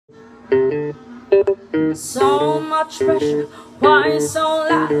So much pressure, why so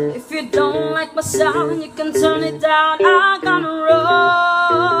loud? If you don't like my sound, you can turn it down. I got a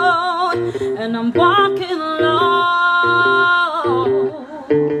road, and I'm walking alone.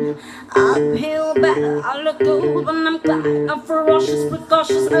 Uphill battle, I look good when I'm glad. I'm ferocious,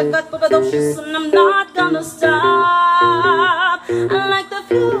 precautious, I got braggadocious, and I'm not gonna stop. I like the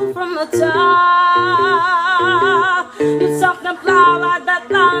view from the top. You talk the blah, la, da,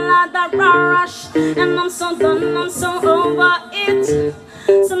 rush, and I'm so done, I'm so over it.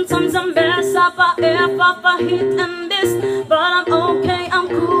 Sometimes I mess up, I F up, I hit and miss, but I'm okay, I'm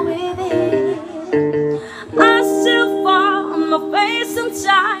cool with it. I still fall on my face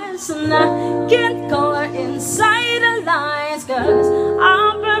sometimes, and I get color inside the lines, 'cause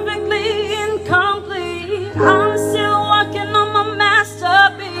I'm perfectly incomplete. I'm still working on my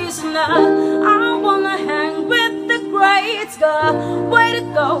masterpiece, and I wanna hang with the greats. Got a way to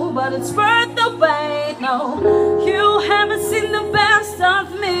go, but it's worth the wait. No, you haven't seen the best of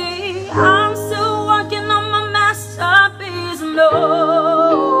me. I'm still working on my masterpiece. No,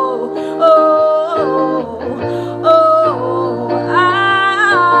 oh, oh,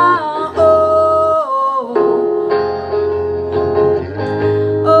 ah, oh,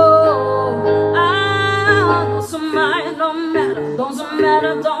 oh, ah. Doesn't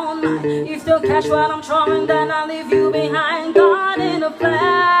matter, don't mind. If you catch what I'm trying, then I'll leave you behind. Gone in a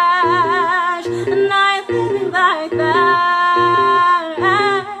flash, and I ain't living like that.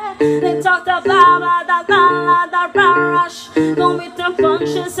 They talked about the rush. Go with the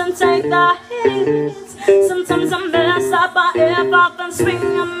punches and take the hits. Sometimes I mess up, I F off and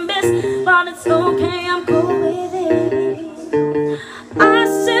swing and miss, but it's okay, I'm cool with it. I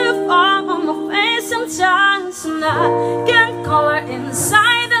still fall on my face sometimes, and I can't color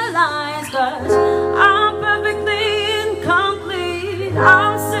inside the lines, 'cause I'm perfectly incomplete.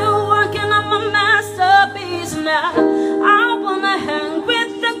 I'm still working on my masterpiece now. I wanna hang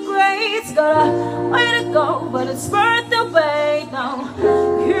with the greats. Got a way to go, but it's worth the wait. No,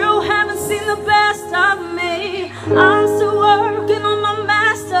 you haven't seen the best of me. I'm still working on